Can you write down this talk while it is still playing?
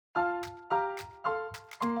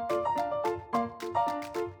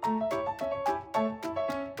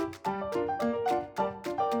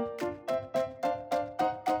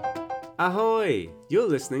Ahoy!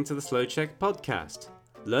 You're listening to the Slow Czech podcast.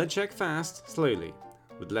 Learn Czech fast, slowly,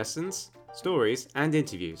 with lessons, stories, and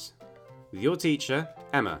interviews. With your teacher,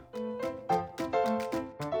 Emma.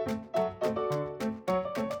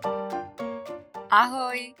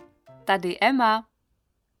 Ahoj, tady Emma.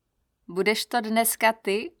 Budeš to dneska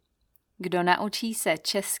ty, kdo naučí se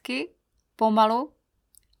česky, pomalu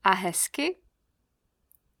a hezky?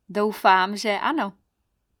 Doufám, že ano.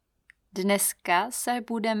 Dneska se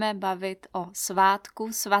budeme bavit o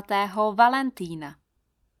svátku svatého Valentína.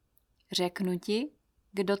 Řeknu ti,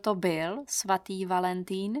 kdo to byl svatý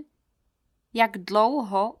Valentýn? Jak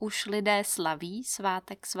dlouho už lidé slaví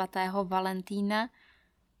svátek svatého Valentína?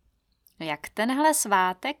 Jak tenhle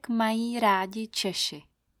svátek mají rádi Češi?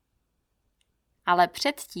 Ale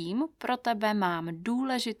předtím pro tebe mám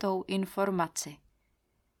důležitou informaci.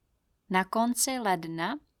 Na konci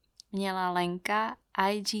ledna měla Lenka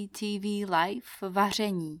IGTV Live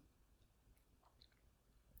vaření.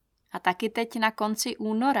 A taky teď na konci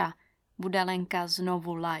února bude Lenka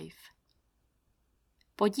znovu live.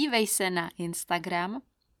 Podívej se na Instagram,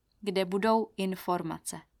 kde budou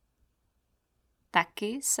informace.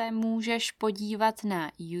 Taky se můžeš podívat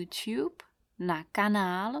na YouTube, na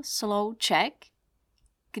kanál Slow Czech,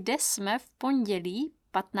 kde jsme v pondělí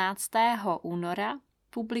 15. února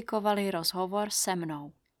publikovali rozhovor se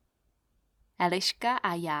mnou. Eliška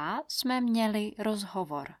a já jsme měli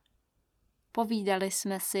rozhovor. Povídali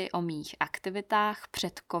jsme si o mých aktivitách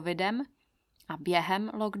před covidem a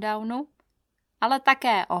během lockdownu, ale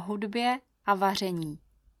také o hudbě a vaření.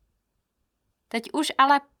 Teď už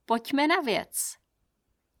ale pojďme na věc.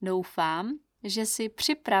 Doufám, že jsi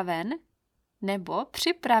připraven nebo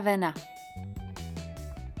připravena.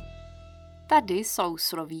 Tady jsou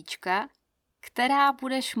slovíčka, která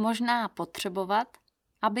budeš možná potřebovat,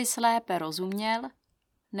 abys lépe rozuměl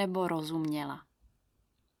nebo rozuměla.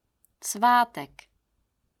 Svátek.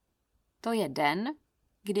 To je den,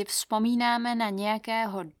 kdy vzpomínáme na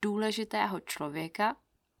nějakého důležitého člověka.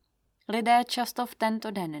 Lidé často v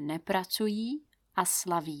tento den nepracují a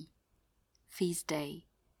slaví. Feast day.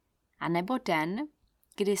 A nebo den,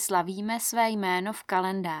 kdy slavíme své jméno v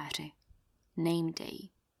kalendáři. Name day.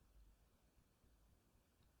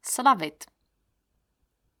 Slavit.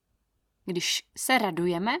 Když se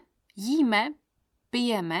radujeme, jíme,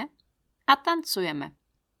 pijeme a tancujeme.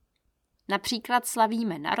 Například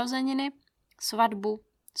slavíme narozeniny, svatbu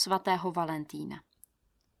svatého Valentína.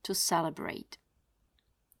 To celebrate.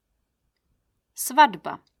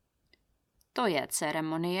 Svatba. To je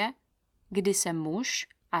ceremonie, kdy se muž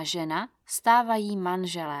a žena stávají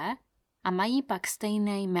manželé a mají pak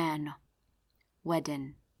stejné jméno.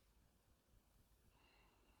 Wedding.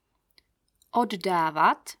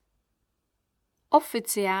 Oddávat.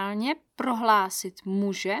 Oficiálně prohlásit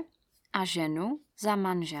muže a ženu za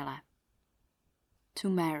manžele. To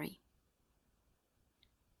marry.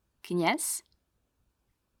 Kněz.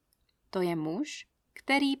 To je muž,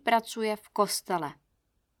 který pracuje v kostele.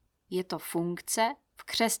 Je to funkce v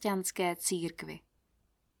křesťanské církvi.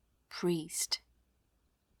 Priest.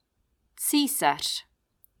 Císař.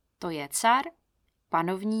 To je car,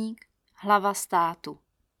 panovník, hlava státu.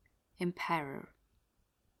 Emperor.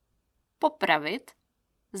 Popravit,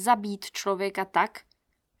 zabít člověka tak,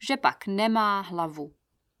 že pak nemá hlavu.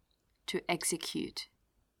 To execute.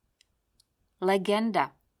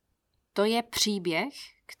 Legenda. To je příběh,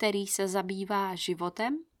 který se zabývá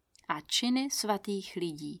životem a činy svatých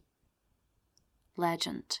lidí.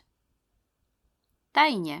 Legend.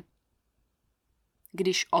 Tajně.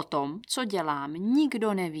 Když o tom, co dělám,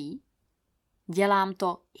 nikdo neví, dělám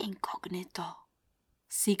to incognito.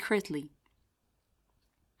 Secretly.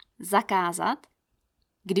 Zakázat.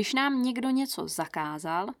 Když nám někdo něco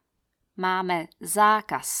zakázal, máme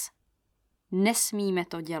zákaz. Nesmíme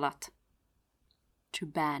to dělat. To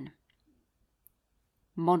ban.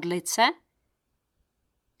 Modlit se.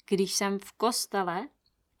 Když jsem v kostele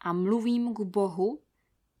a mluvím k Bohu,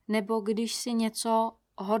 nebo když si něco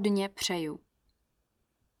hodně přeju.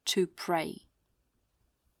 To pray.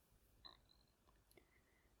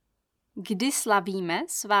 Kdy slavíme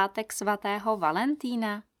svátek svatého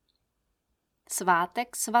Valentína?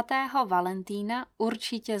 Svátek svatého Valentína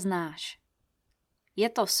určitě znáš. Je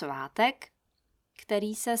to svátek,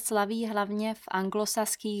 který se slaví hlavně v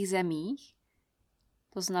anglosaských zemích,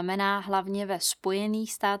 to znamená hlavně ve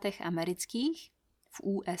Spojených státech amerických, v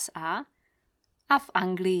USA a v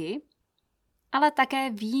Anglii, ale také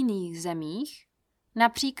v jiných zemích,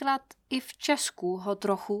 například i v Česku ho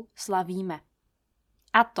trochu slavíme.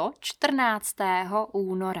 A to 14.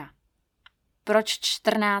 února. Proč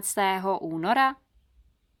 14. února?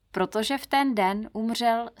 Protože v ten den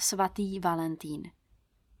umřel svatý Valentýn.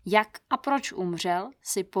 Jak a proč umřel,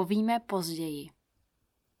 si povíme později.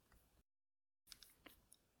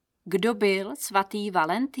 Kdo byl svatý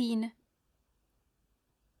Valentýn?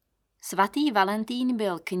 Svatý Valentýn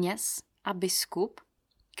byl kněz a biskup,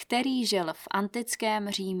 který žil v antickém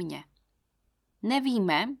Římě.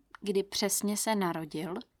 Nevíme, kdy přesně se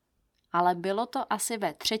narodil, ale bylo to asi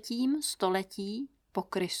ve 3. století po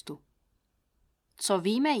Kristu. Co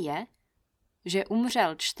víme je, že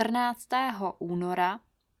umřel 14. února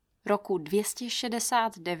roku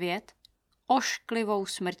 269 ošklivou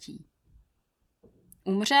smrtí.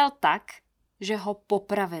 Umřel tak, že ho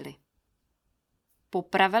popravili.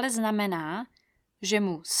 Popravili znamená, že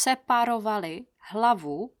mu separovali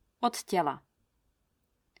hlavu od těla.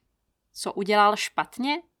 Co udělal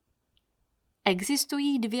špatně?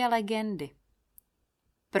 Existují 2 legendy.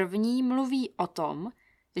 První mluví o tom,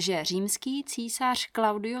 že římský císař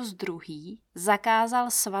Claudius II.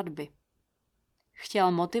 Zakázal svatby.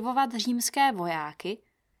 Chtěl motivovat římské vojáky,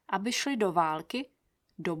 aby šli do války,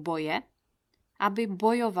 do boje, aby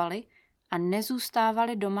bojovali a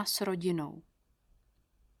nezůstávali doma s rodinou.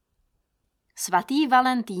 Svatý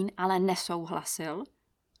Valentýn ale nesouhlasil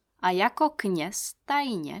a jako kněz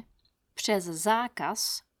tajně přes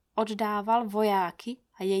zákaz oddával vojáky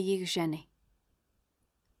a jejich ženy.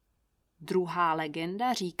 Druhá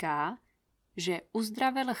legenda říká, že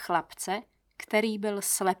uzdravil chlapce, který byl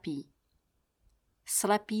slepý.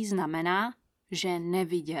 Slepý znamená, že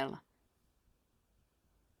neviděl.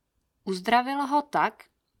 Uzdravil ho tak,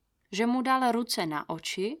 že mu dal ruce na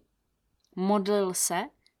oči, modlil se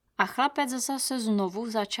a chlapec zase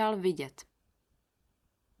znovu začal vidět.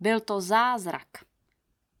 Byl to zázrak.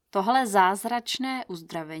 Tohle zázračné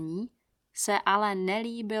uzdravení se ale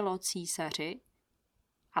nelíbilo císaři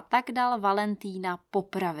a tak dal Valentýna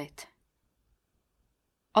popravit.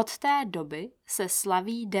 Od té doby se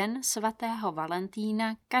slaví Den svatého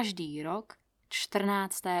Valentýna každý rok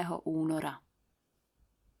 14. února.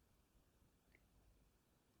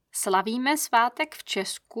 Slavíme svátek v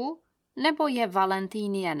Česku, nebo je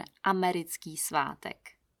Valentýn jen americký svátek?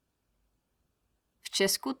 V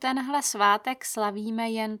Česku tenhle svátek slavíme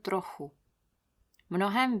jen trochu.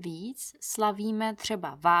 Mnohem víc slavíme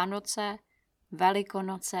třeba Vánoce,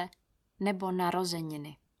 Velikonoce nebo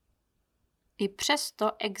narozeniny. I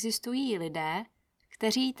přesto existují lidé,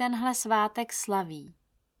 kteří tenhle svátek slaví.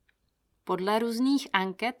 Podle různých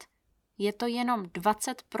anket je to jenom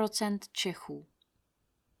 20% Čechů.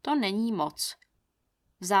 To není moc.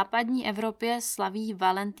 V západní Evropě slaví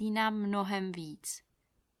Valentýna mnohem víc.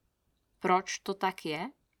 Proč to tak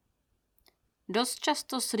je? Dost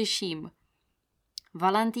často slyším: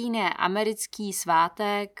 Valentýn je americký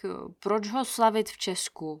svátek, proč ho slavit v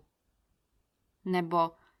Česku?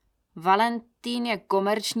 Nebo Valentýn je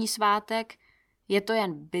komerční svátek, je to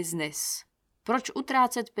jen biznis. Proč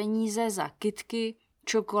utrácet peníze za kytky,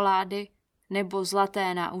 čokolády nebo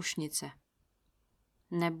zlaté náušnice?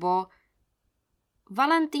 Nebo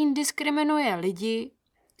Valentýn diskriminuje lidi,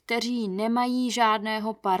 kteří nemají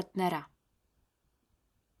žádného partnera.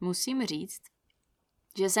 Musím říct,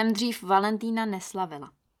 že jsem dřív Valentýna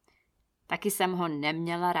neslavila. Taky jsem ho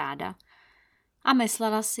neměla ráda a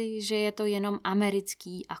myslela si, že je to jenom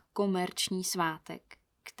americký a komerční svátek,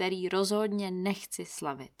 který rozhodně nechci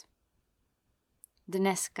slavit.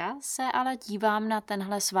 Dneska se ale dívám na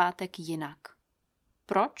tenhle svátek jinak.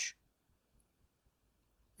 Proč?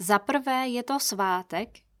 Za prvé je to svátek,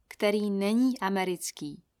 který není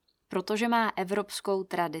americký, protože má evropskou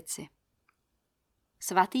tradici.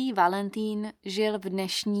 Svatý Valentýn žil v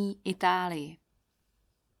dnešní Itálii.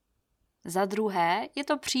 Za druhé je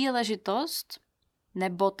to příležitost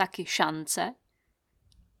nebo taky šance,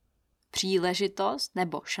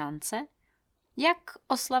 jak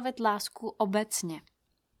oslavit lásku obecně.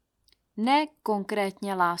 Ne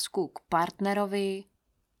konkrétně lásku k partnerovi,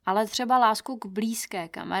 ale třeba lásku k blízké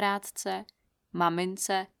kamarádce,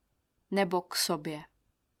 mamince nebo k sobě.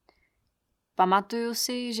 Pamatuju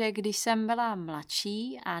si, že když jsem byla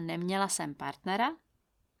mladší a neměla jsem partnera,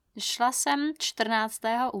 šla jsem 14.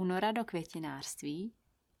 února do květinářství,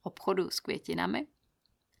 obchodu s květinami,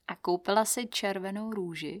 a koupila si červenou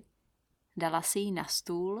růži, dala si ji na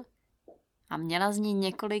stůl a měla z ní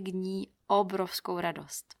několik dní obrovskou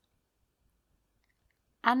radost.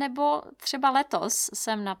 A nebo třeba letos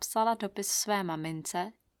jsem napsala dopis své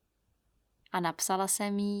mamince a napsala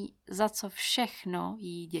jsem jí, za co všechno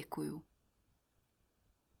jí děkuju.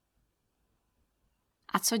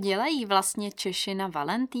 A co dělají vlastně Češi na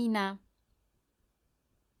Valentýna?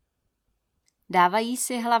 Dávají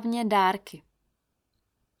si hlavně dárky.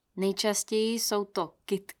 Nejčastěji jsou to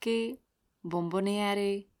kytky,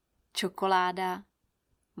 bonboniéry, čokoláda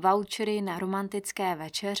vouchery na romantické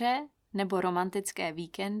večeře nebo romantické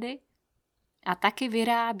víkendy a taky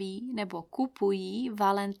vyrábí nebo kupují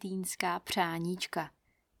valentýnská přáníčka,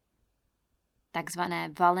 takzvané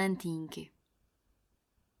valentínky.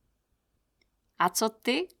 A co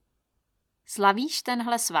ty? Slavíš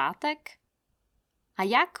tenhle svátek? A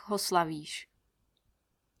jak ho slavíš?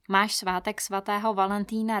 Máš svátek svatého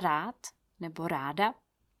Valentýna rád nebo ráda?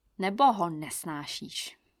 Nebo ho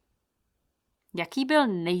nesnášíš? Jaký byl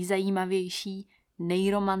nejzajímavější,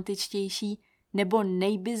 nejromantičtější nebo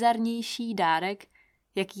nejbizarnější dárek,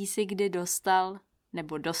 jaký jsi kdy dostal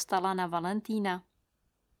nebo dostala na Valentýna?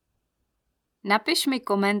 Napiš mi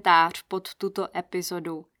komentář pod tuto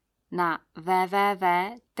epizodu na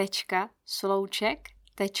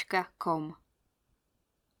www.slouček.com.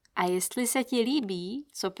 A jestli se ti líbí,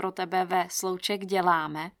 co pro tebe ve Slouček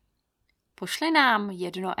děláme, pošli nám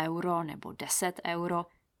 1 euro nebo 10 euro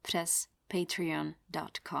přes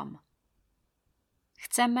patreon.com.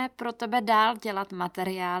 Chceme pro tebe dál dělat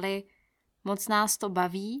materiály, moc nás to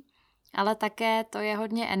baví, ale také to je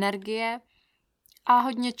hodně energie a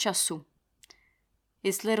hodně času.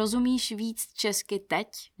 Jestli rozumíš víc česky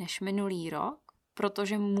teď než minulý rok,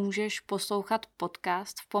 protože můžeš poslouchat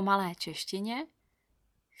podcast v pomalé češtině,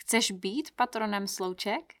 chceš být patronem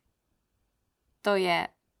Slouček? To je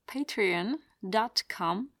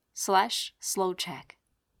patreon.com/slouček.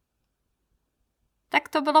 Tak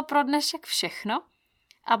to bylo pro dnešek všechno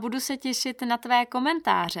a budu se těšit na tvé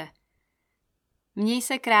komentáře. Měj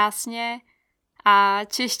se krásně a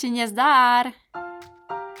češtině zdár!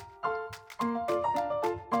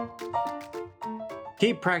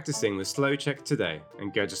 Keep practicing with SlowCheck today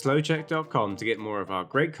and go to slowcheck.com to get more of our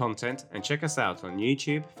great content and check us out on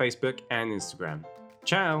YouTube, Facebook, and Instagram.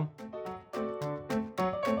 Ciao!